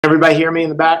Everybody hear me in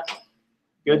the back?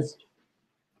 Good.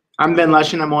 I'm Ben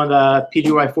Leshin. I'm one of the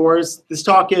PGY4s. This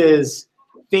talk is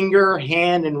finger,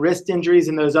 hand, and wrist injuries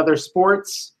in those other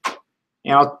sports.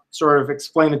 And I'll sort of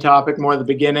explain the topic more at the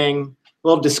beginning. A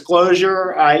little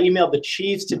disclosure, I emailed the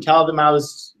Chiefs to tell them I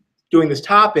was doing this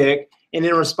topic. And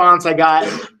in response, I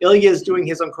got, Ilya is doing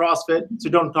his on CrossFit, so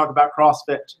don't talk about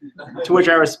CrossFit. To which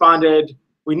I responded,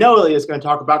 we know Ilya is going to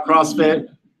talk about CrossFit.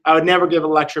 I would never give a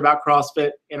lecture about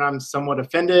CrossFit, and I'm somewhat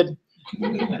offended.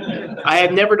 I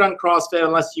have never done CrossFit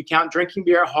unless you count drinking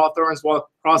beer at Hawthorne's while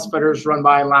CrossFitters run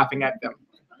by and laughing at them.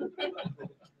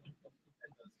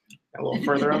 A little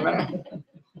further on that.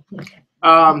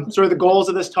 Sort of the goals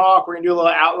of this talk, we're going to do a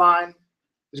little outline.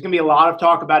 There's going to be a lot of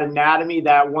talk about anatomy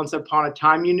that once upon a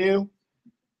time you knew.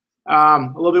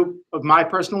 A little bit of my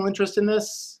personal interest in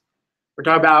this. We're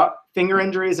talking about finger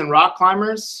injuries and rock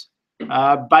climbers.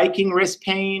 Biking wrist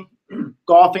pain,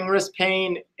 golfing wrist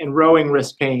pain, and rowing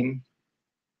wrist pain.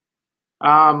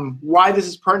 Why this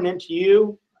is pertinent to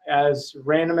you, as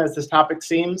random as this topic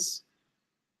seems,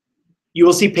 you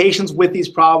will see patients with these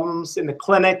problems in the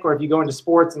clinic or if you go into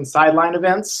sports and sideline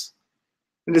events.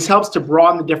 And this helps to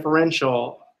broaden the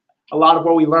differential. A lot of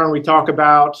what we learn, we talk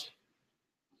about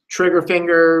trigger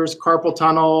fingers, carpal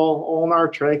tunnel, ulnar,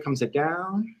 comes it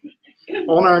down?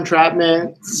 Ulnar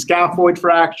entrapment, scaphoid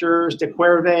fractures, de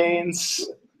Quervain's.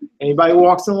 Anybody who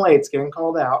walks in late is getting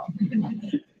called out.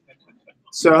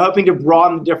 So hoping to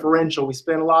broaden the differential. We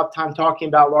spend a lot of time talking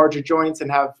about larger joints and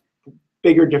have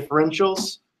bigger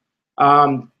differentials.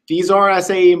 These are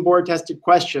SAE and board tested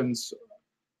questions.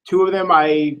 2 of them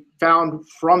I found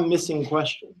from missing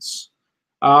questions.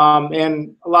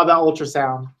 And a lot about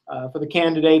ultrasound. For the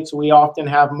candidates, we often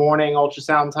have morning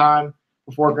ultrasound time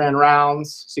before grand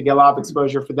rounds, so you get a lot of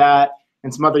exposure for that,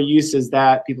 and some other uses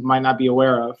that people might not be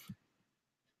aware of.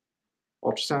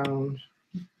 Ultrasound.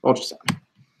 So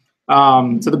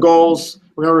the goals,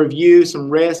 we're going to review some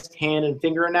wrist, hand, and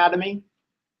finger anatomy,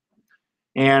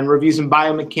 and review some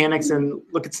biomechanics and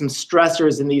look at some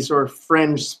stressors in these sort of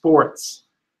fringe sports.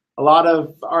 A lot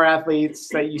of our athletes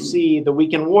that you see, the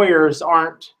weekend warriors,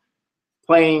 aren't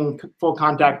playing full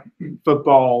contact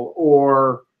football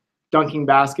or dunking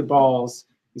basketballs.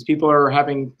 These people are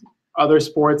having other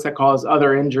sports that cause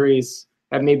other injuries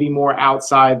that may be more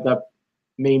outside the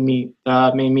main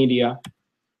media.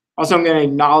 Also, I'm going to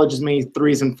acknowledge as many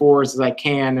 3s and 4s as I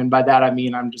can, and by that I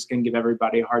mean I'm just going to give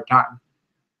everybody a hard time.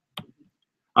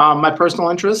 My personal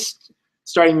interest,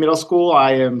 starting middle school,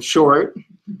 I am short,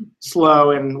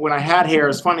 slow, and when I had hair, it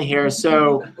was funny hair.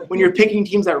 So when you're picking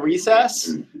teams at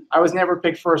recess, I was never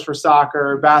picked first for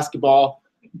soccer or basketball.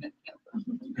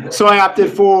 So I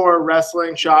opted for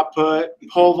wrestling, shot put,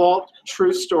 pole vault,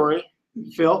 true story.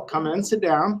 Phil, come in, sit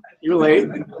down. You're late.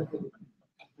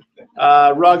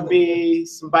 Rugby,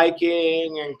 some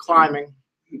biking, and climbing.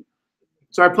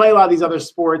 So I play a lot of these other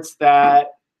sports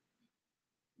that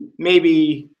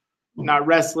maybe not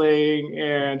wrestling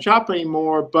and shot put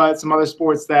anymore, but some other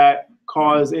sports that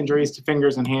cause injuries to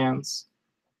fingers and hands.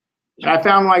 And I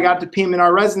found when I got to PM in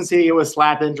our residency, it was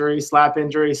slap injury, slap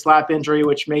injury, slap injury,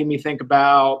 which made me think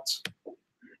about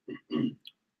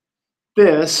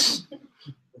this,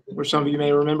 which some of you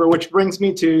may remember, which brings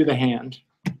me to the hand.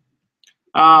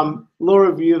 A little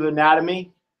review of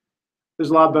anatomy.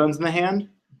 There's a lot of bones in the hand.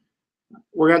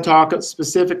 We're going to talk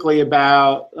specifically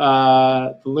about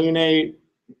the lunate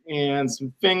and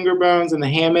some finger bones and the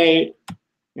hamate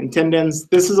and tendons.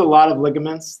 This is a lot of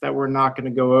ligaments that we're not going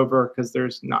to go over because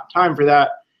there's not time for that,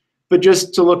 but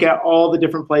just to look at all the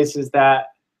different places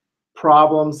that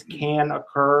problems can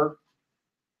occur.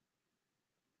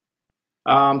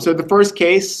 So the first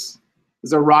case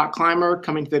is a rock climber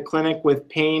coming to the clinic with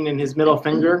pain in his middle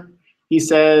finger. He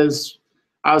says,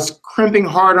 I was crimping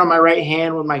hard on my right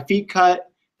hand when my feet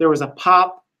cut. There was a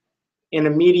pop and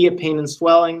immediate pain and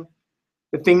swelling.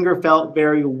 The finger felt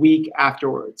very weak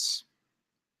afterwards,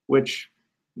 which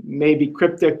may be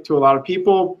cryptic to a lot of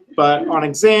people, but on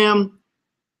exam,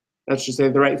 let's just say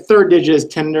the right 3rd digit is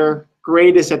tender,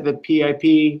 greatest at the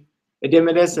PIP,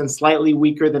 edematous, and slightly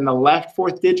weaker than the left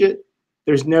 4th digit.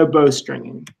 There's no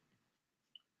bowstringing.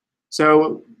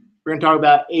 So we're going to talk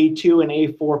about A2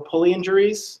 and A4 pulley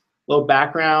injuries. A little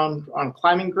background on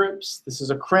climbing grips. This is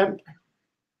a crimp,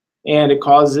 and it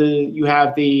causes, you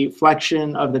have the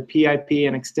flexion of the PIP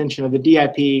and extension of the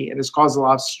DIP, and this causes a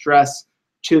lot of stress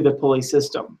to the pulley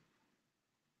system.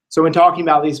 So when talking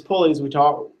about these pulleys,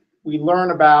 we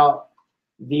learn about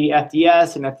the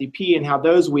FDS and FDP and how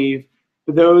those weave,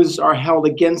 but those are held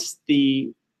against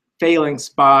the phalanx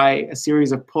by a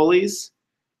series of pulleys.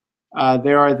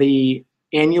 There are the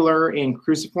annular and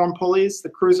cruciform pulleys. The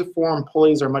cruciform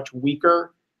pulleys are much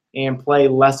weaker and play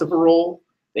less of a role.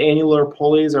 The annular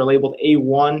pulleys are labeled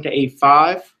A1 to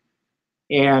A5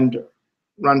 and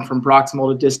run from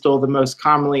proximal to distal. The most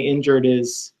commonly injured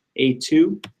is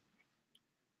A2.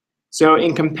 So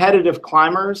in competitive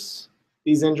climbers,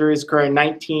 these injuries occur in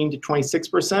 19 to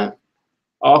 26%.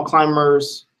 All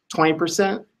climbers,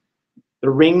 20%. The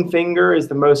ring finger is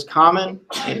the most common,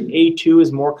 and A2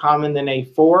 is more common than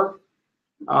A4.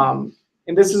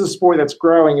 And this is a sport that's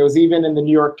growing. It was even in the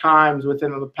New York Times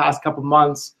within the past couple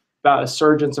months about a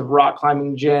surgence of rock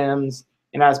climbing gyms.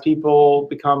 And as people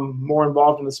become more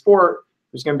involved in the sport,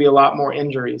 there's going to be a lot more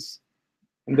injuries.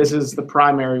 And this is the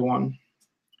primary one.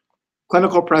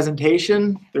 Clinical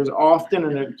presentation, there's often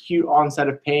an acute onset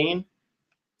of pain,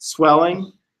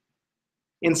 swelling.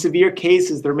 In severe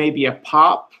cases, there may be a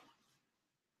pop,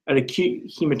 an acute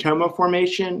hematoma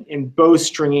formation, and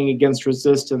bowstringing against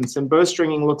resistance. And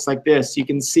bowstringing looks like this. You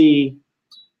can see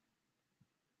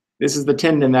this is the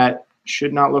tendon that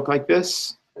should not look like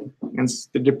this. And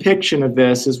the depiction of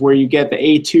this is where you get the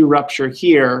A2 rupture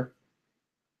here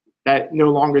that no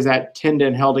longer is that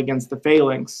tendon held against the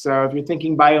phalanx. So if you're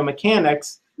thinking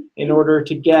biomechanics, in order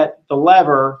to get the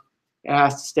lever, it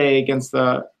has to stay against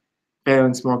the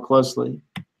phalanx more closely.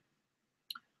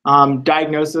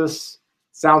 Diagnosis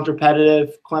sounds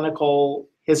repetitive, clinical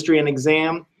history and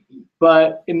exam,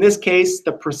 but in this case,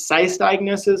 the precise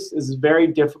diagnosis is very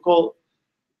difficult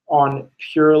on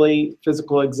purely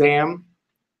physical exam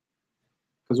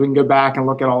because we can go back and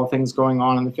look at all the things going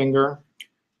on in the finger.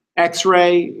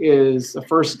 X-ray is the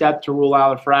first step to rule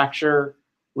out a fracture,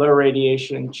 low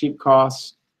radiation, cheap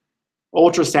cost.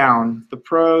 Ultrasound, the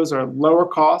pros are lower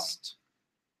cost.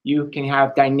 You can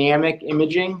have dynamic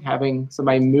imaging, having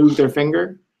somebody move their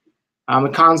finger. The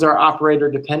cons are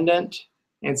operator dependent,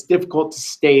 and it's difficult to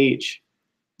stage.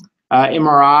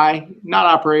 MRI, not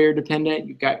operator dependent.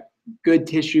 You've got good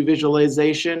tissue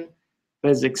visualization,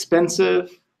 but it's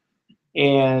expensive,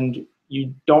 and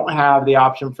you don't have the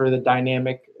option for the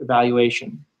dynamic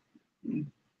evaluation.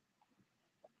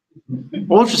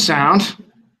 Ultrasound,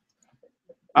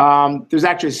 there's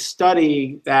actually a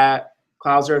study that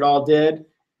Klauser et al. Did,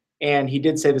 and he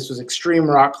did say this was extreme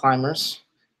rock climbers,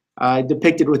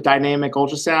 depicted with dynamic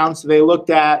ultrasound. So they looked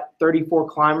at 34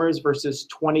 climbers versus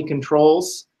 20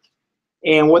 controls.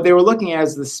 And what they were looking at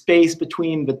is the space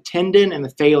between the tendon and the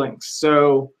phalanx.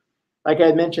 So like I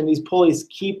had mentioned, these pulleys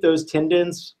keep those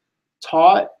tendons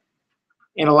taut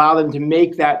and allow them to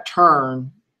make that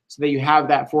turn so that you have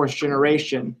that force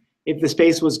generation. If the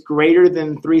space was greater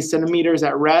than 3 centimeters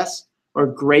at rest or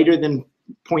greater than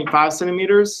 0.5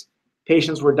 centimeters,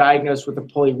 patients were diagnosed with a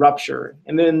pulley rupture.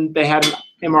 And then they had an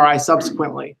MRI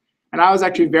subsequently. And I was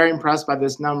actually very impressed by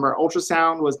this number.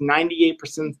 Ultrasound was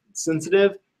 98%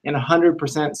 sensitive and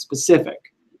 100%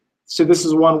 specific. So this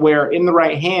is one where in the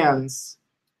right hands,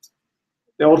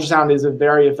 the ultrasound is a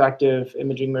very effective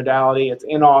imaging modality. It's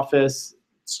in office,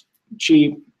 it's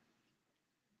cheap,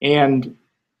 and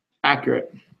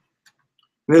accurate.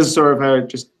 And this is sort of a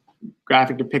just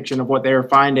graphic depiction of what they were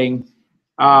finding.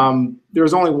 There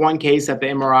was only one case that the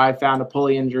MRI found a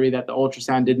pulley injury that the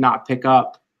ultrasound did not pick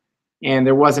up. And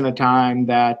there wasn't a time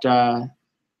that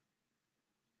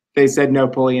they said no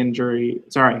pulley injury.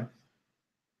 Sorry.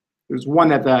 There's one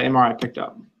that the MRI picked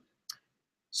up.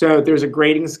 So there's a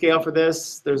grading scale for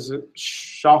this. There's a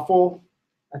Schoffel,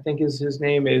 I think is his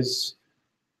name, is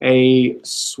a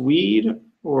Swede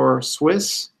or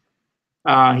Swiss.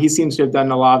 He seems to have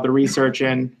done a lot of the research,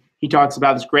 and he talks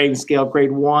about this grading scale.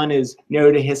 Grade 1 is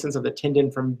no dehiscence of the tendon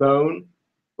from bone,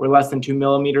 or less than 2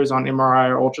 millimeters on MRI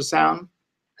or ultrasound.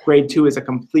 Grade 2 is a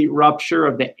complete rupture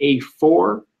of the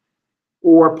A4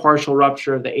 or partial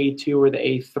rupture of the A2 or the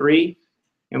A3.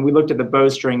 And we looked at the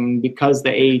bowstring. Because the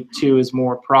A2 is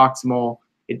more proximal,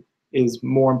 it is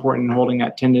more important in holding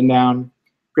that tendon down.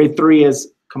 Grade 3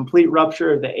 is complete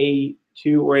rupture of the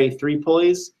A2 or A3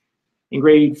 pulleys. And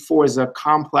grade 4 is a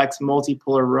complex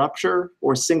multipolar rupture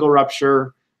or single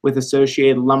rupture with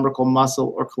associated lumbrical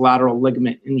muscle or collateral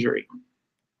ligament injury.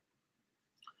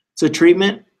 So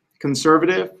treatment,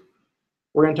 conservative.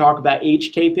 We're going to talk about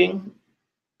H-taping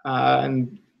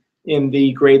in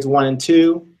the grades 1 and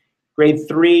 2. Grade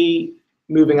 3,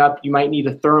 moving up, you might need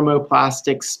a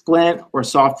thermoplastic splint or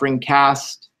soft ring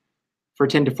cast for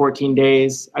 10 to 14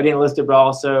 days. I didn't list it, but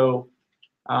also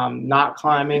knot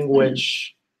climbing,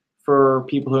 which for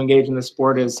people who engage in the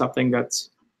sport is something that's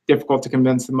difficult to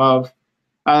convince them of.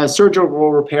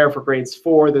 Surgical repair for grades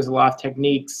 4, there's a lot of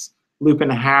techniques, loop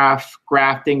and a half,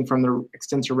 grafting from the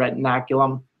extensor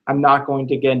retinaculum. I'm not going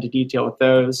to get into detail with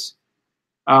those.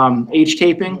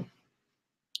 H-taping.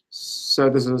 So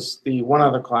this is the one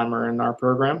other climber in our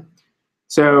program.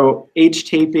 So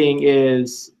H-taping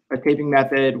is a taping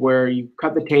method where you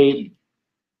cut the tape,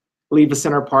 leave the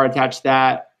center part, attach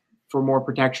that for more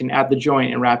protection at the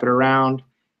joint, and wrap it around.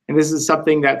 And this is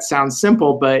something that sounds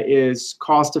simple, but is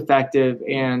cost effective.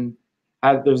 And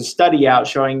there's a study out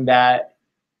showing that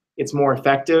it's more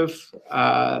effective.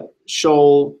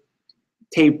 Shoal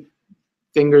tape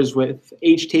fingers with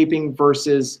H taping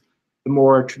versus the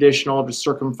more traditional, just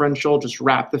circumferential, just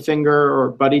wrap the finger, or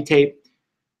buddy tape.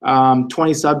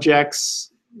 20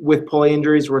 subjects with pulley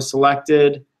injuries were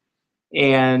selected,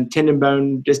 and tendon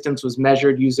bone distance was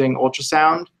measured using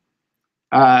ultrasound.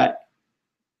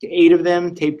 8 of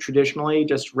them taped traditionally,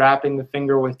 just wrapping the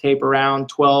finger with tape around.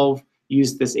 12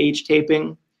 used this H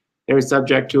taping. They were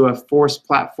subject to a force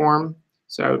platform,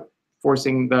 so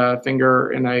forcing the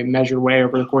finger in a measured way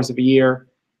over the course of a year.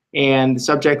 And the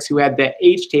subjects who had the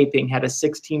H taping had a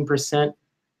 16%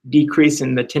 decrease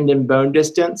in the tendon bone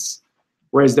distance,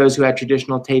 whereas those who had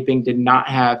traditional taping did not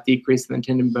have decrease in the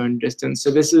tendon bone distance. So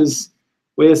this is,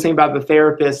 we always think about the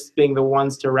therapists being the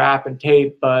ones to wrap and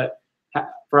tape, but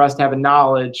for us to have a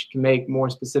knowledge can make more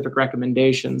specific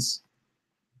recommendations.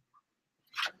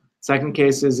 Second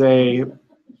case is a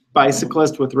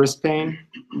bicyclist with wrist pain,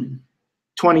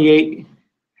 28.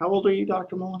 How old are you,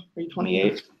 Dr. Mullen? Are you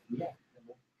 28? Yeah.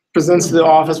 Presents to the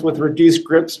office with reduced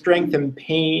grip strength and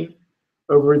pain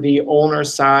over the ulnar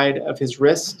side of his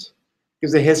wrist.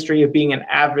 Gives a history of being an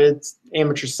avid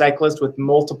amateur cyclist with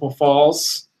multiple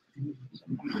falls.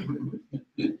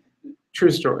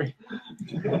 True story.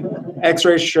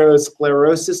 X-ray shows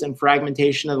sclerosis and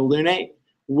fragmentation of the lunate.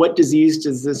 What disease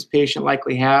does this patient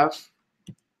likely have?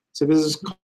 So this is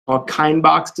called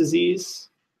Kienbock's disease.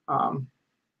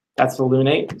 That's the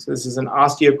lunate. So this is an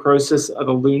osteoporosis of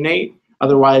the lunate,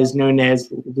 otherwise known as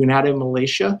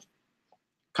lunatomalacia.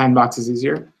 Kienbock's is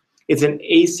easier. It's an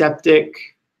aseptic,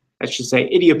 I should say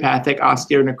idiopathic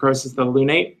osteonecrosis of the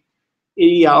lunate.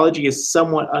 Etiology is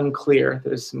somewhat unclear.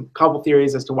 There's a couple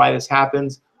theories as to why this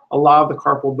happens. A lot of the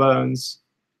carpal bones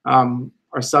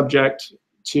are subject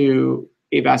to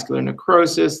avascular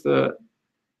necrosis. The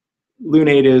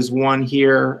lunate is one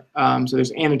here. So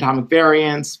there's anatomic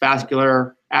variants,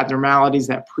 vascular abnormalities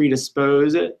that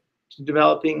predispose it to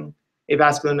developing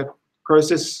avascular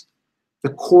necrosis.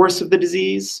 The course of the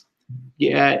disease,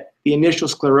 you get the initial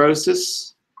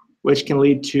sclerosis, which can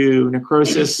lead to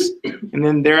necrosis, and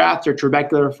then thereafter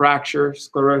trabecular fracture,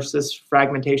 sclerosis,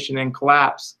 fragmentation, and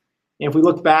collapse. And if we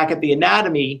look back at the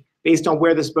anatomy, based on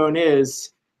where this bone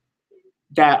is,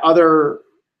 that other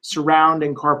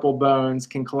surrounding carpal bones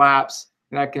can collapse,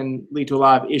 and that can lead to a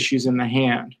lot of issues in the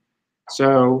hand.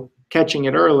 So catching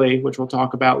it early, which we'll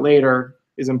talk about later,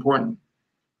 is important.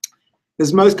 This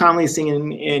is most commonly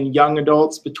seen in young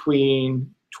adults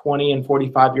between 20 and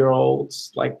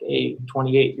 45-year-olds, like a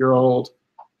 28-year-old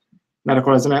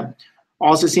medical resident.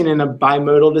 Also seen in a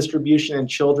bimodal distribution in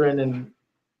children and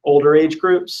older age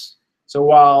groups. So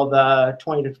while the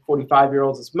 20 to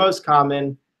 45-year-olds is most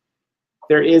common,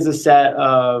 there is a set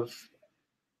of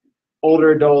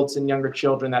older adults and younger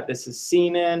children that this is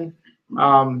seen in,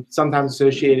 sometimes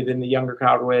associated in the younger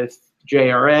crowd with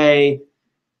JRA.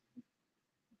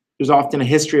 There's often a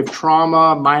history of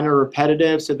trauma, minor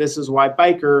repetitive. So this is why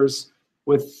bikers,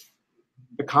 with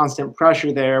the constant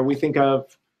pressure there, we think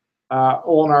of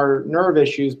ulnar nerve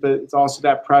issues, but it's also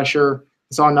that pressure.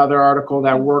 I saw another article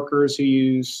that workers who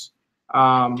use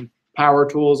power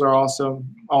tools are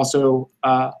also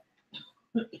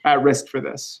at risk for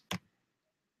this.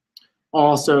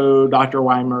 Also, Dr.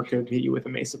 Weimer could hit you with a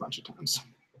mace a bunch of times,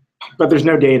 but there's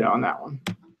no data on that one.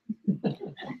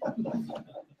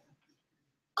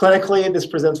 Clinically, this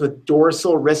presents with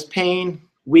dorsal wrist pain,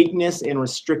 weakness, and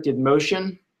restricted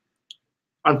motion.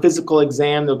 On physical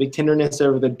exam, there'll be tenderness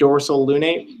over the dorsal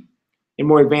lunate. In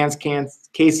more advanced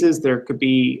cases, there could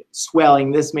be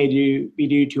swelling. This may be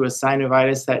due to a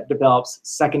synovitis that develops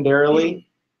secondarily.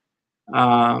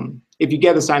 If you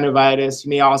get a synovitis, you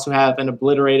may also have an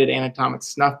obliterated anatomic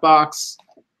snuff box,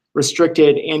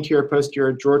 restricted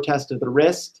anterior-posterior drawer test of the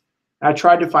wrist. I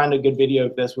tried to find a good video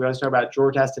of this. We always talk about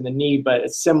drawer test in the knee, but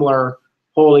it's similar,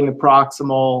 holding the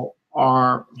proximal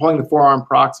arm, holding the forearm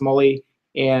proximally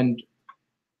and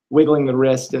wiggling the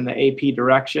wrist in the AP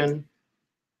direction.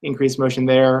 Increased motion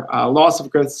there. Loss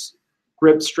of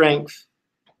grip strength,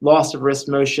 loss of wrist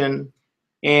motion,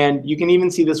 and you can even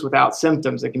see this without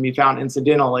symptoms. It can be found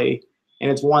incidentally,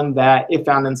 and it's one that, if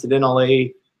found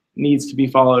incidentally, needs to be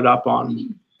followed up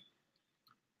on.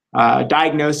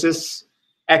 Diagnosis.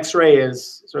 X-ray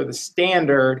is sort of the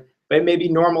standard, but it may be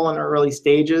normal in the early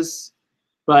stages,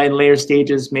 but in later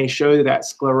stages may show that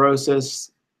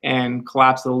sclerosis and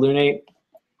collapse of the lunate.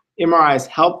 MRI is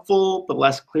helpful, but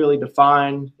less clearly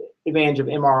defined. The advantage of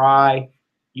MRI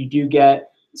you do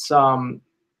get some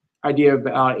idea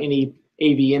about any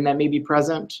AVN that may be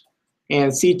present.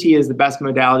 And CT is the best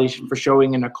modality for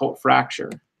showing an occult fracture.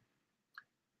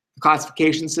 The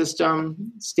classification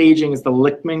system, staging is the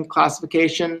Lichtman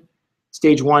classification.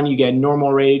 Stage 1, you get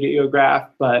normal radiograph,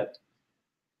 but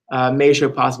may show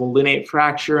possible lunate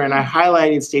fracture. And I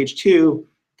highlighted stage 2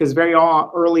 because very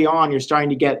early on, you're starting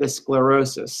to get the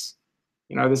sclerosis.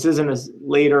 You know, this isn't a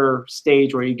later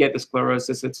stage where you get the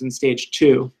sclerosis, it's in stage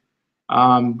 2.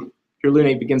 Your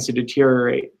lunate begins to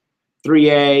deteriorate.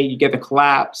 3A, you get the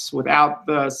collapse without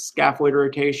the scaphoid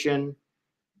rotation.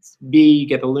 B, you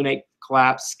get the lunate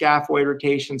collapse, scaphoid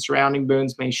rotation, surrounding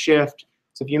bones may shift.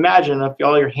 So if you imagine if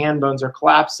all your hand bones are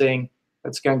collapsing,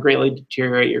 that's going to greatly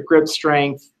deteriorate your grip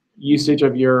strength, usage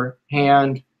of your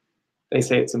hand. They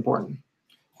say it's important.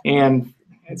 And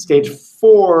at stage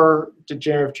 4,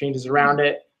 degenerative changes around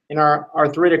it. In our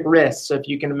arthritic wrists, so if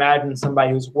you can imagine somebody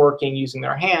who's working using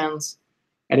their hands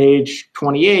at age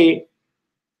 28,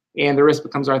 and the wrist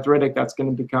becomes arthritic, that's going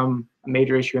to become a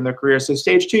major issue in their career. So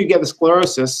stage 2, you get the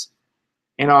sclerosis,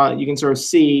 and you can sort of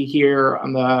see here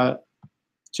on the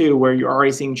 2 where you're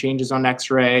already seeing changes on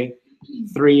X-ray,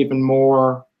 3 even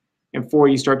more, and 4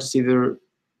 you start to see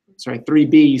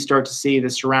 3B you start to see the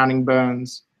surrounding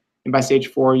bones, and by stage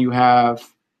 4 you have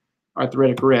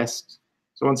arthritic wrist.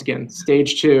 So once again,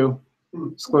 stage 2,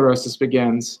 sclerosis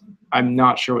begins. I'm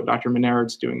not sure what Dr.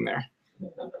 Menard's doing there.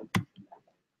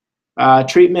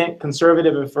 Treatment,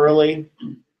 conservative if early,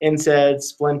 NSAID,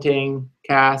 splinting,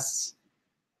 casts.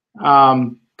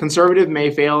 Conservative may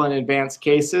fail in advanced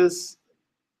cases,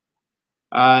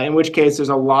 in which case there's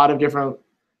a lot of different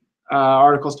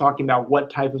articles talking about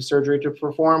what type of surgery to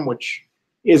perform, which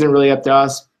isn't really up to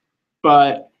us,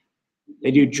 but they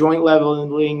do joint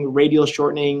leveling, radial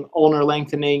shortening, ulnar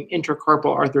lengthening,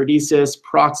 intracarpal arthrodesis,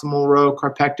 proximal row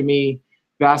carpectomy,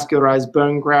 vascularized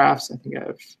bone grafts. I think I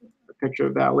have a picture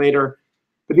of that later.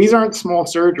 But these aren't small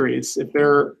surgeries. If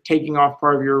they're taking off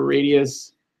part of your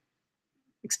radius,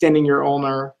 extending your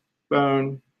ulnar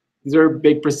bone, these are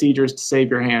big procedures to save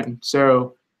your hand.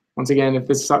 So once again, if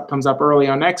this comes up early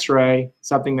on X-ray,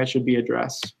 something that should be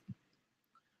addressed.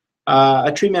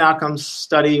 A treatment outcomes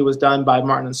study was done by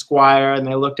Martin and Squire, and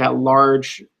they looked at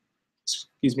long-term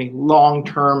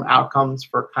outcomes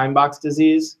for Kienbock's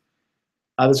disease.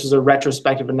 This was a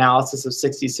retrospective analysis of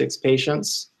 66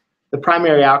 patients. The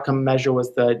primary outcome measure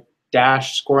was the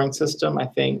DASH scoring system. I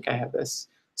think I have this.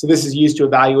 So this is used to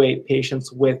evaluate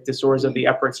patients with disorders of the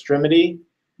upper extremity.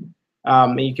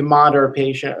 And you can monitor a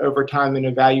patient over time and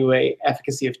evaluate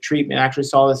efficacy of treatment. I actually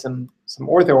saw this in some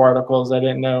ortho articles. I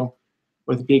didn't know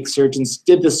orthopedic surgeons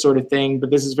did this sort of thing, but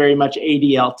this is very much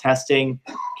ADL testing.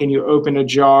 Can you open a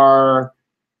jar,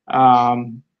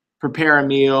 prepare a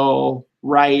meal,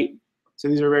 write? So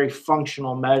these are very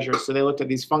functional measures. So they looked at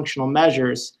these functional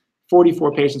measures.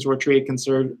 44 patients were treated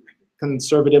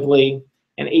conservatively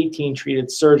and 18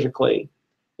 treated surgically.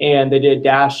 And they did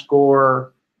DASH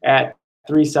score at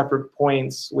 3 separate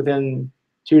points within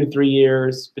 2 to 3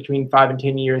 years, between 5 and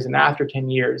 10 years, and after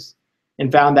 10 years,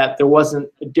 and found that there wasn't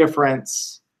a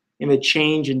difference in the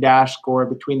change in DASH score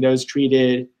between those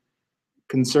treated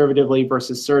conservatively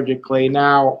versus surgically.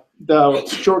 Now, the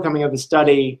shortcoming of the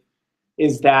study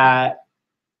is that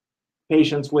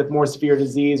patients with more severe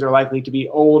disease are likely to be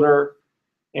older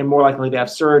and more likely to have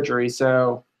surgery,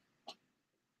 so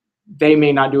they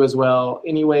may not do as well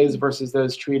anyways versus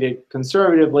those treated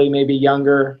conservatively, maybe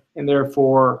younger, and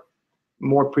therefore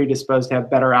more predisposed to have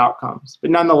better outcomes.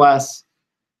 But nonetheless,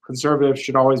 conservative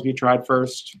should always be tried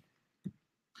first.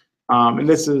 And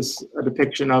this is a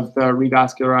depiction of the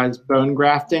revascularized bone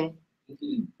grafting,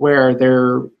 where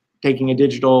they're taking a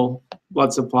digital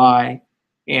blood supply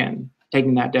and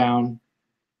taking that down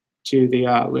to the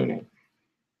lunate.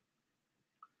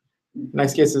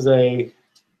 Next case is a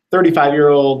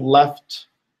 35-year-old left,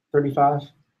 35?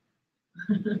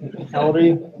 How old are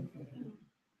you?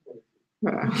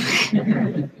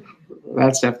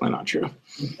 That's definitely not true.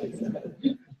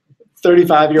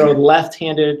 35-year-old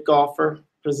left-handed golfer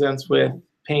presents with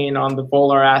pain on the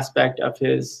volar aspect of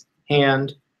his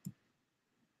hand.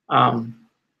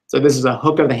 So this is a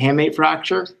hook of the hamate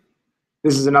fracture.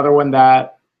 This is another one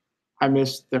that I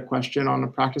missed the question on a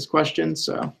practice question,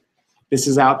 so this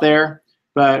is out there.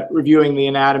 But reviewing the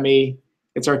anatomy,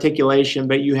 it's articulation,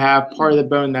 but you have part of the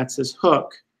bone that's this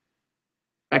hook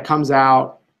that comes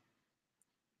out.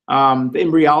 The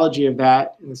embryology of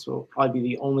that, and this will probably be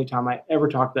the only time I ever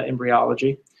talk about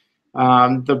embryology,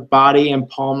 the body and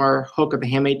palmar hook of the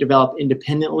hamate develop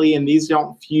independently, and these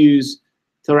don't fuse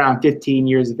till around 15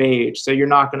 years of age. So you're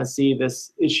not going to see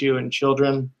this issue in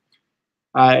children.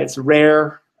 It's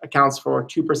rare. accounts for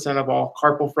 2% of all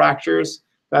carpal fractures.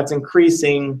 That's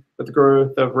increasing with the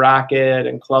growth of racket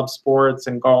and club sports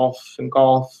and golf and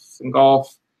golf and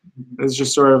golf. It's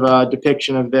just sort of a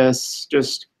depiction of this,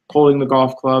 just holding the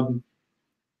golf club.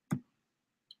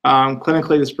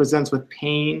 Clinically, this presents with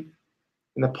pain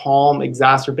in the palm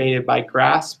exacerbated by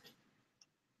grasp,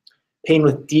 pain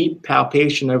with deep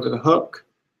palpation over the hook,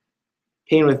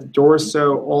 pain with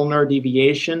dorso-ulnar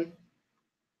deviation,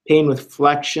 pain with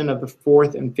flexion of the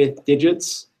 4th and 5th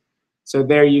digits. So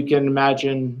there you can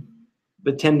imagine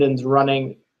the tendons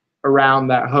running around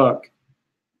that hook.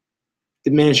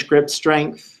 Diminished grip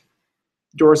strength,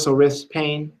 dorsal wrist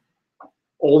pain,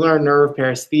 ulnar nerve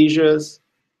paresthesias,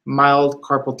 mild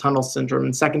carpal tunnel syndrome.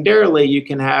 And secondarily, you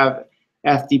can have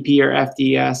FDP or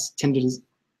FDS,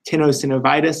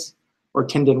 tenosynovitis, or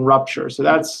tendon rupture. So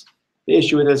that's the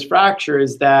issue with this fracture,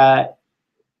 is that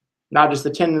not just the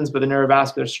tendons, but the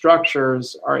neurovascular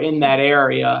structures are in that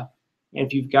area. And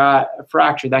if you've got a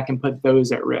fracture, that can put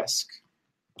those at risk.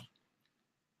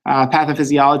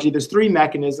 Pathophysiology, there's 3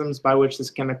 mechanisms by which this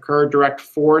can occur: direct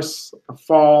force, a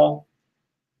fall,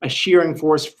 a shearing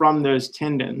force from those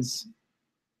tendons.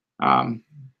 Maybe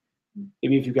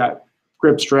if you've got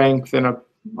grip strength and a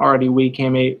already weak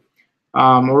hamate,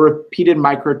 or repeated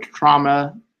micro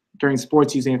trauma during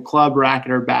sports using a club,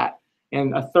 racket, or bat.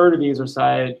 And a third of these are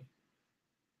cited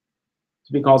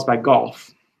to be caused by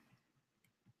golf.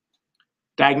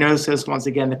 Diagnosis, once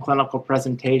again, the clinical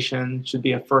presentation should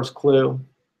be a first clue.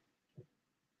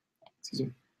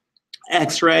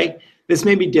 X-ray, this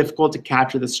may be difficult to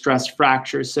capture the stress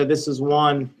fractures. So this is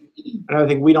another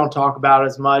thing we don't talk about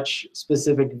as much,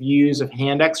 specific views of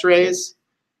hand X-rays.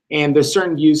 And there's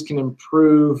certain views can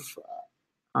improve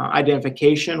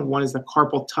identification. One is the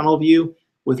carpal tunnel view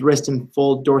with wrist in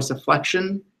full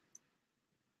dorsiflexion.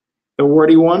 The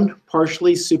wordy one,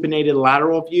 partially supinated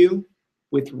lateral view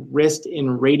with wrist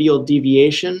in radial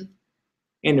deviation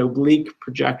and oblique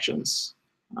projections.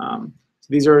 So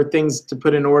these are things to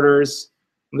put in orders.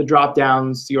 On the drop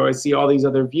downs, you always see all these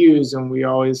other views, and we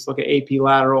always look at AP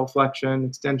lateral flexion,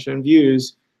 extension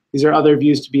views. These are other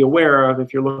views to be aware of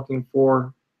if you're looking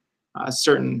for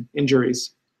certain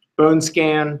injuries. Bone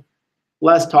scan,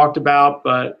 less talked about,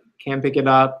 but can pick it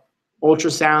up.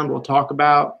 Ultrasound, we'll talk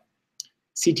about.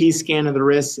 CT scan of the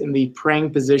wrist in the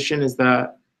praying position is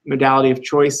the modality of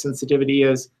choice. Sensitivity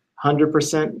is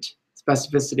 100%,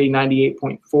 specificity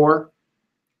 98.4.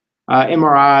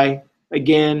 MRI,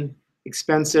 again,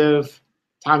 expensive,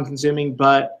 time consuming,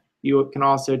 but you can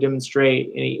also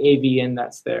demonstrate any AVN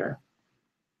that's there.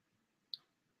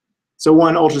 So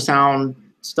one ultrasound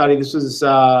study, this was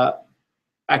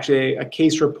actually a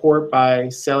case report by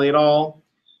Selly et al.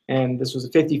 And this was a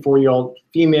 54-year-old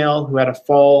female who had a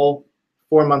fall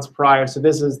 4 months prior. So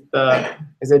this is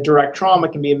a direct trauma,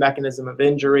 can be a mechanism of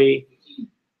injury.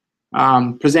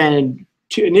 Presented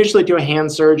initially to a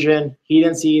hand surgeon. He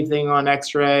didn't see anything on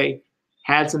X-ray,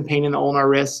 had some pain in the ulnar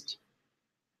wrist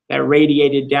that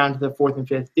radiated down to the 4th and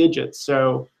 5th digits.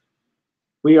 So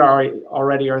we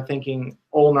already are thinking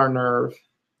ulnar nerve.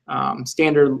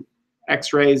 Standard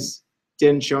X-rays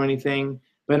didn't show anything,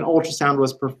 but an ultrasound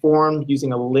was performed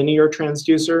using a linear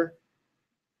transducer.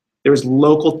 There was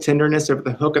local tenderness over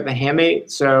the hook of the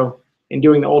hamate. So in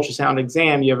doing the ultrasound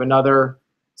exam, you have another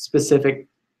specific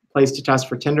place to test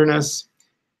for tenderness.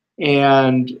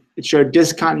 And it showed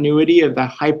discontinuity of the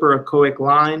hyperechoic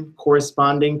line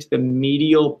corresponding to the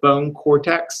medial bone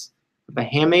cortex of the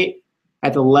hamate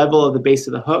at the level of the base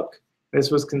of the hook.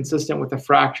 This was consistent with the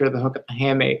fracture of the hook at the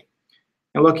hamate.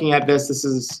 And looking at this, this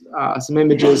is some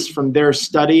images from their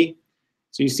study.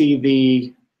 So you see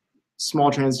the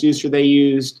small transducer they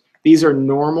used. These are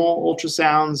normal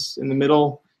ultrasounds in the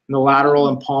middle, in the lateral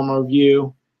and palmar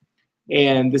view.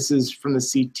 And this is from the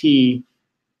CT.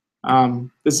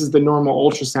 This is the normal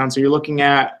ultrasound. So you're looking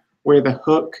at where the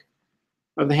hook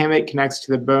of the hamate connects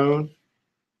to the bone.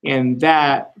 And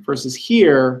that versus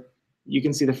here, you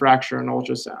can see the fracture in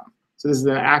ultrasound. So this is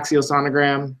an axial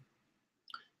sonogram.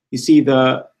 You see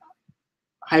the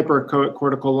hyperechoic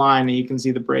cortical line, and you can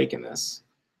see the break in this.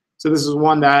 So this is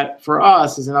one that, for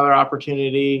us, is another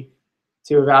opportunity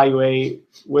to evaluate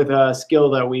with a skill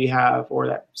that we have, or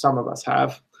that some of us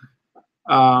have,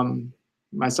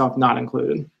 myself not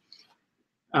included.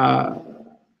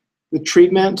 The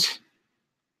treatment,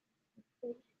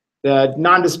 the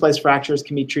non-displaced fractures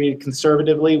can be treated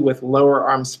conservatively with lower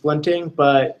arm splinting,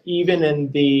 but even in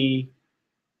the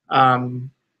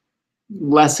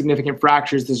less significant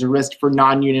fractures, there's a risk for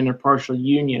non-union or partial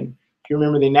union. If you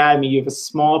remember the anatomy, you have a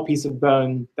small piece of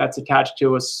bone that's attached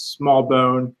to a small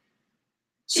bone.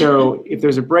 So if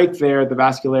there's a break there, the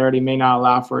vascularity may not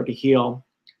allow for it to heal.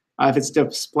 if it's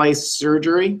displaced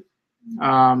surgery.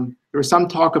 There was some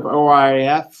talk of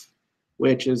OIF,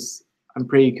 which is, I'm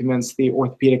pretty convinced, the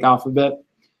orthopedic alphabet.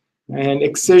 And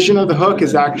excision of the hook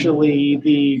is actually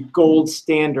the gold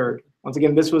standard. Once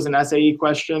again, this was an SAE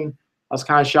question. I was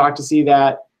kind of shocked to see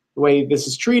that the way this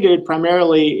is treated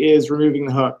primarily is removing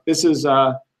the hook. This is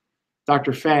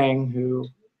Dr. Fang, who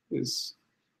is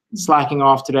slacking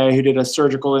off today, who did a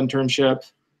surgical internship.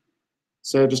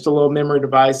 So just a little memory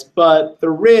device. But the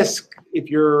risk, if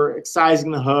you're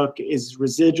excising the hook, is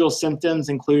residual symptoms,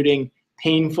 including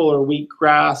painful or weak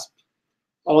grasp,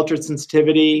 altered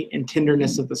sensitivity, and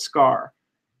tenderness of the scar.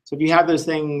 So if you have those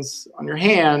things on your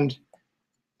hand,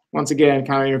 once again, it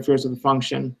kind of interferes with the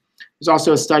function. There's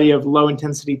also a study of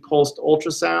low-intensity pulsed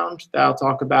ultrasound that I'll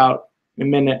talk about in a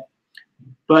minute.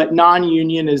 But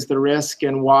non-union is the risk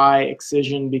and why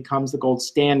excision becomes the gold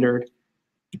standard.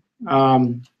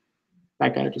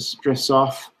 That guy just drifts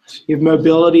off. You have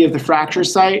mobility of the fracture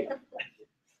site.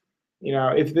 You know,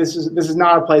 if this is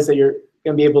not a place that you're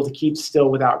going to be able to keep still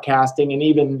without casting, and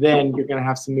even then you're going to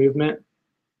have some movement.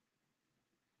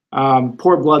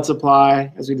 Poor blood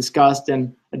supply, as we discussed,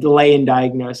 and a delay in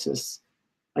diagnosis.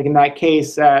 Like in that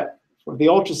case, for the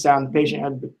ultrasound, the patient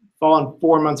had fallen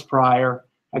 4 months prior,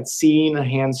 had seen a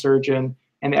hand surgeon,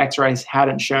 and the x-rays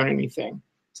hadn't shown anything.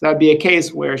 So that'd be a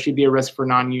case where she'd be a risk for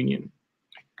non-union.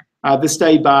 This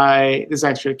is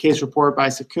actually a case report by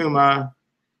Sakuma.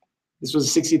 This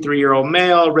was a 63-year-old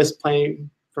male, risk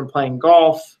from playing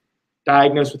golf,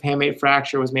 diagnosed with hamate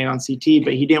fracture, was made on CT,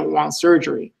 but he didn't want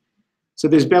surgery. So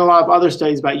there's been a lot of other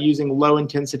studies about using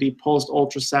low-intensity pulsed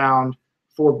ultrasound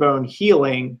for bone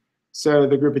healing. So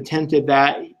the group attempted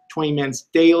that 20 minutes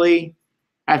daily.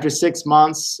 After 6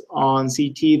 months on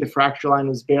CT, the fracture line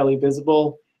was barely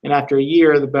visible, and after a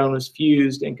year, the bone was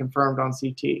fused and confirmed on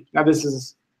CT. Now, this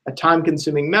is a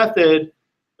time-consuming method,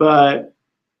 but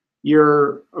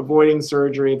you're avoiding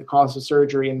surgery, the cost of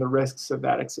surgery, and the risks of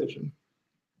that excision.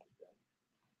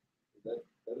 That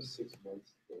was 6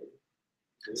 months daily?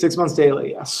 6 months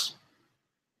daily, yes.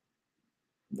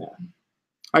 Yeah.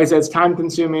 Like I said, it's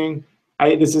time-consuming.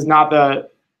 This is not the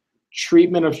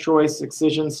treatment of choice.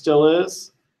 Excision still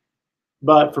is.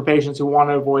 But for patients who want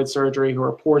to avoid surgery, who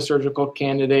are poor surgical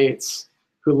candidates,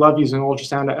 who love using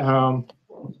ultrasound at home,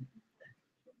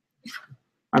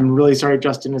 I'm really sorry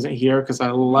Justin isn't here because I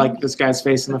like this guy's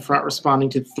face in the front responding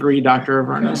to 3 Dr.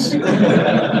 Avernus.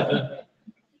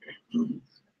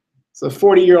 So a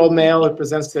 40-year-old male who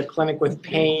presents to the clinic with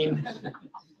pain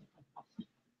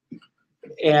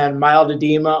and mild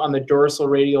edema on the dorsal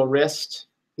radial wrist.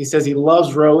 He says he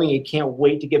loves rowing. He can't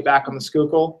wait to get back on the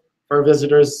Schuylkill. For our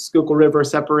visitors, Schuylkill River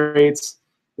separates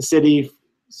the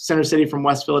center city from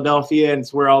West Philadelphia, and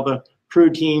it's where all the crew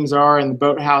teams are and the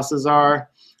boathouses are.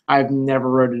 I've never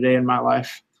rowed a day in my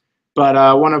life.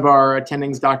 But one of our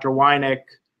attendings, Dr. Weineck,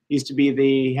 used to be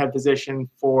the head physician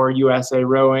for USA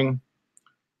Rowing.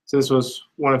 So this was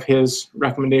one of his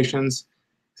recommendations.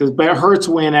 He says, but it hurts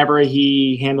whenever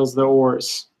he handles the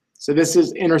oars. So this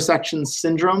is intersection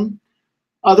syndrome,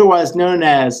 otherwise known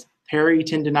as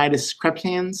peritendinitis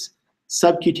crepitans,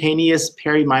 subcutaneous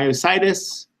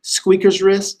perimyositis, squeaker's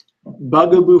wrist,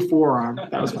 bugaboo forearm.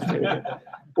 That was my favorite.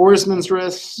 Oarsman's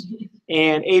wrist,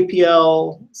 and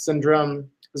APL syndrome.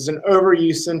 This is an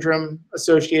overuse syndrome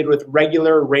associated with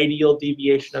regular radial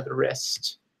deviation of the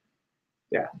wrist.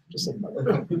 Yeah, just like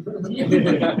that.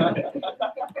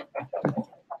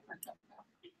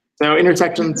 So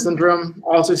intersection syndrome,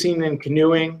 also seen in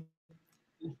canoeing,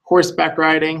 horseback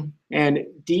riding, and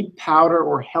deep powder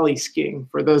or heli skiing,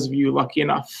 for those of you lucky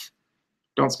enough.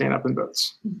 Don't stand up in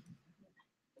boats.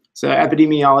 So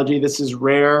epidemiology, this is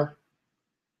rare.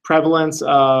 Prevalence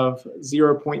of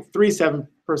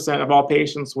 0.37% of all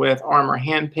patients with arm or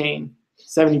hand pain,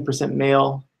 70%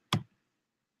 male.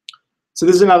 So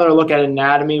this is another look at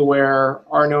anatomy where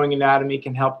our knowing anatomy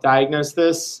can help diagnose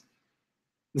this.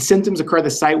 The symptoms occur at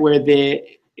the site where the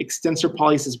extensor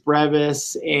pollicis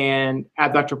brevis and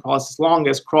abductor pollicis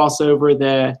longus cross over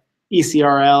the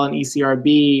ECRL and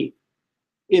ECRB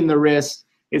in the wrist.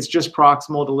 It's just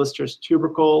proximal to Lister's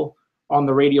tubercle on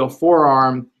the radial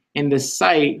forearm. And this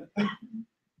site,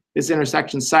 this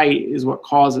intersection site, is what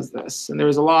causes this. And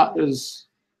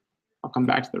I'll come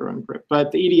back to the rowing grip,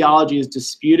 but the etiology is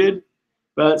disputed.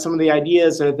 But some of the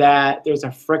ideas are that there's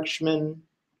a friction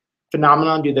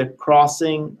phenomenon due to the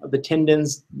crossing of the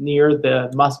tendons near the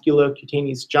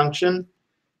musculocutaneous junction.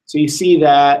 So you see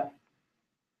that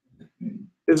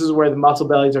this is where the muscle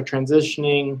bellies are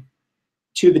transitioning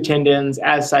to the tendons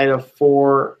as site of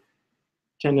 4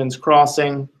 tendons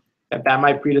crossing, that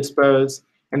might predispose.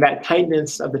 And that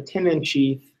tightness of the tendon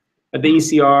sheath of the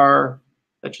ECR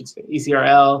that should say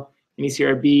ECRL and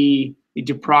ECRB lead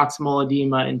to proximal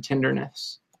edema and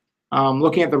tenderness.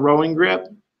 Looking at the rowing grip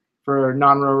for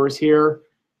non-rowers here,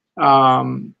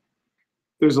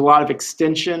 there's a lot of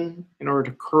extension in order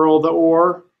to curl the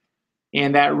oar,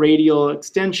 and that radial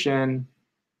extension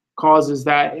causes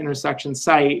that intersection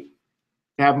site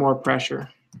to have more pressure.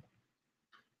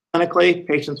 Clinically,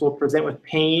 patients will present with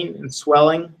pain and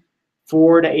swelling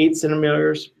 4 to 8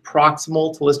 centimeters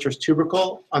proximal to Lister's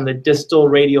tubercle on the distal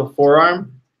radial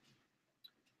forearm.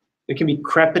 There can be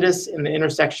crepitus in the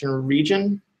intersection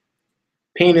region.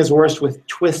 Pain is worse with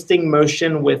twisting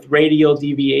motion with radial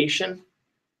deviation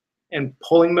and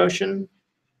pulling motion.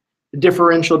 The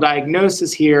differential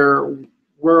diagnosis here,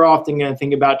 we're often going to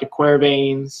think about de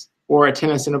Quervain's or a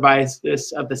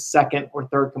tenosynovitis of the second or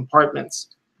third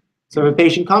compartments. So if a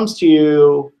patient comes to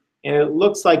you and it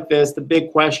looks like this, the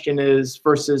big question is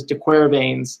versus de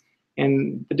Quervain's.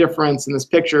 And the difference in this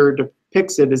picture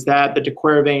depicts it is that the de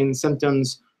Quervain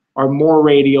symptoms are more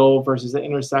radial versus the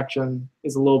intersection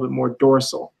is a little bit more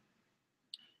dorsal.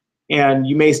 And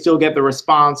you may still get the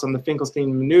response on the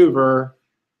Finkelstein maneuver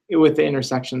with the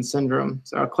intersection syndrome.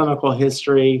 So a clinical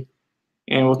history,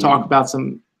 and we'll talk about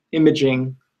some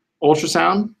imaging.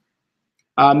 Ultrasound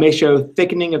may show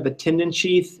thickening of the tendon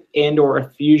sheath and or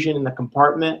effusion in the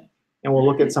compartment, and we'll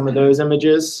look at some of those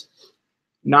images.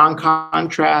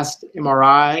 Non-contrast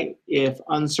MRI, if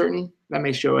uncertain, that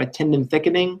may show a tendon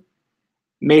thickening,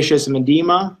 may show some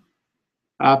edema,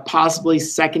 possibly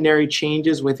secondary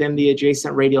changes within the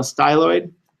adjacent radial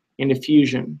styloid and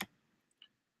effusion.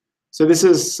 So this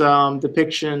is some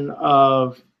depiction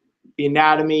of the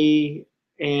anatomy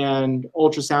and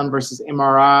ultrasound versus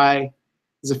MRI.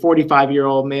 This is a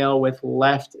 45-year-old male with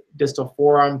left distal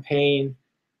forearm pain.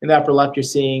 In the upper left, you're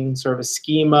seeing sort of a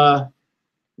schema.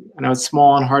 I know it's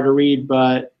small and hard to read,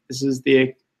 but this is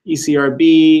the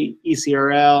ECRB,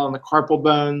 ECRL, and the carpal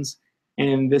bones. And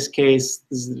in this case,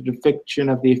 this is the depiction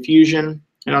of the effusion.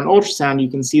 And on ultrasound, you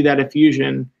can see that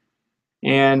effusion,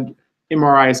 and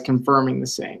MRI is confirming the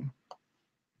same.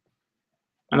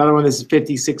 Another one, this is a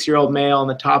 56-year-old male. On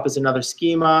the top is another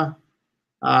schema.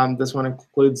 This one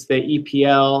includes the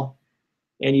EPL,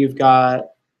 and you've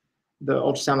got the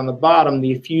ultrasound on the bottom.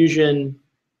 The effusion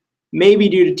may be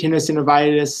due to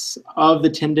tenosynovitis of the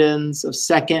tendons of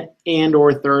second and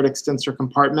or third extensor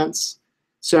compartments.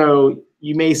 So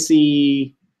you may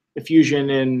see effusion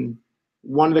in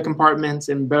one of the compartments,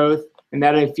 in both, and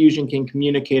that effusion can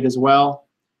communicate as well.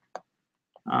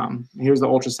 Here's the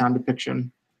ultrasound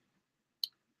depiction.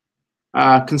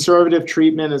 Conservative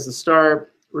treatment is the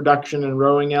start, reduction in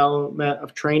rowing element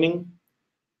of training,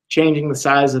 changing the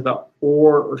size of the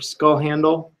oar or skull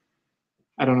handle.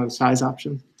 I don't know the size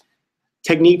option.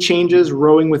 Technique changes,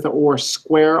 rowing with the oar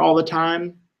square all the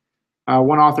time.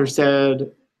 One author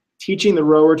said, teaching the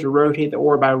rower to rotate the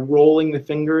oar by rolling the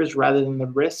fingers rather than the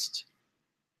wrist.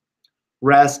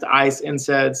 Rest, ice,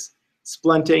 insets,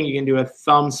 splinting. You can do a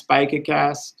thumb spica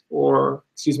cast, or,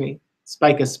 excuse me,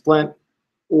 spica splint,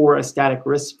 or a static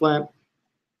wrist splint.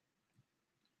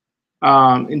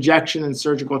 Injection and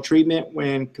surgical treatment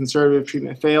when conservative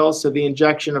treatment fails. So the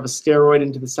injection of a steroid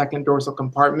into the second dorsal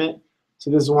compartment. So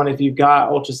this is one if you've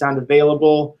got ultrasound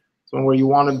available, so where you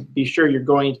want to be sure you're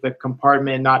going into the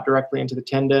compartment and not directly into the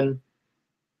tendon.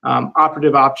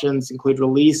 Operative options include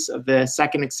release of the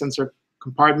second extensor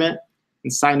compartment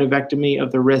and synovectomy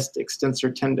of the wrist extensor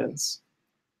tendons.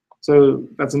 So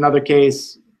that's another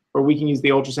case where we can use the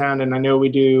ultrasound, and I know we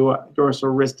do dorsal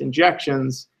wrist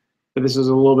injections, but this is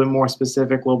a little bit more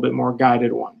specific, a little bit more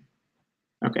guided one.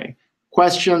 Okay,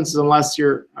 questions, unless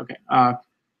you're, okay,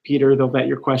 Peter, they'll vet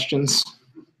your questions.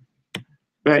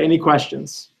 But any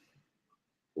questions?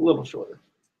 A little shorter.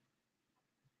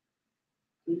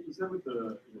 You said with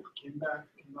the comeback,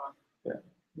 yeah.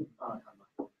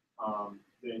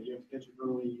 That you have to catch it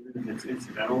early, even if it's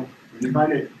incidental. When you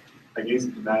find it, like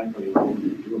asymptomatically, what do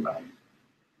you do about it?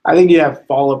 I think you have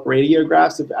follow-up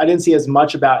radiographs. I didn't see as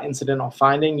much about incidental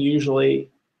finding.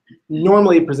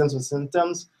 Normally it presents with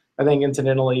symptoms. I think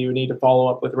incidentally you need to follow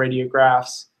up with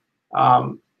radiographs.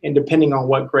 And depending on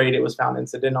what grade it was found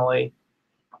incidentally,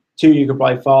 2, you could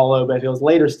probably follow, but if it was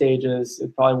later stages,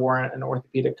 it'd probably warrant an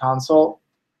orthopedic consult.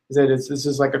 This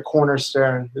is like a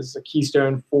cornerstone. This is a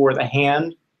keystone for the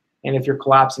hand, and if you're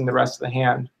collapsing the rest of the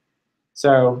hand.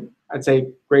 So I'd say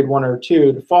grade 1 or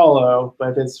 2 to follow, but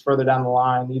if it's further down the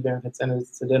line, even if it's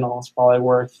incidental, it's probably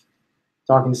worth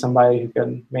talking to somebody who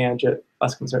can manage it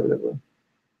less conservatively.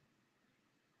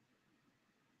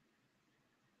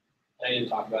 I didn't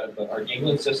talk about it, but are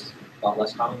ganglion cysts a lot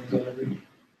less common than delivery?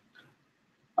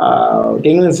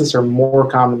 Ganglion cysts are more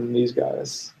common than these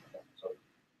guys. So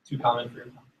too common for your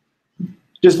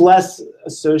just less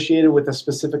associated with a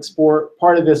specific sport.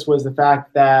 Part of this was the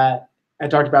fact that, I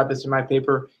talked about this in my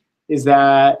paper, is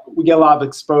that we get a lot of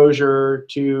exposure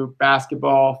to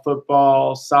basketball,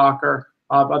 football, soccer,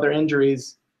 a lot of other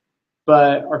injuries,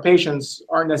 but our patients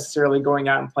aren't necessarily going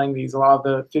out and playing these. A lot of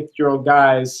the 50-year-old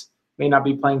guys may not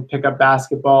be playing pickup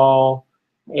basketball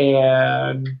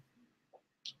and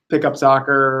pickup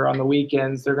soccer on the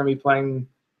weekends. They're going to be playing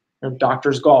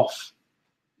doctor's golf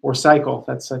or cycle.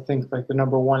 That's, I think, like the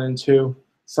number 1 and 2.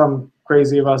 Some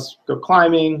crazy of us go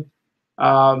climbing,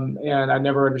 and I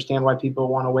never understand why people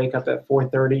want to wake up at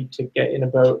 4:30 to get in a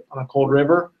boat on a cold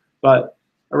river, but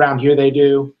around here they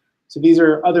do. So these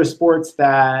are other sports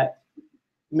that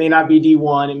may not be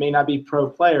D1, it may not be pro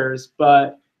players,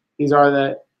 but these are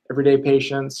the everyday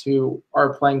patients who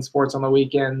are playing sports on the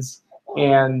weekends.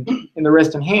 And in the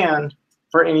wrist and hand,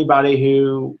 for anybody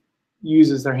who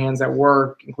uses their hands at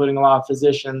work, including a lot of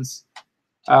physicians,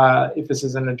 if this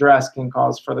isn't addressed, can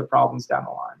cause further problems down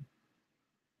the line.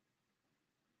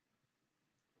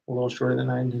 A little shorter than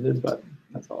I intended, but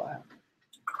that's all I have.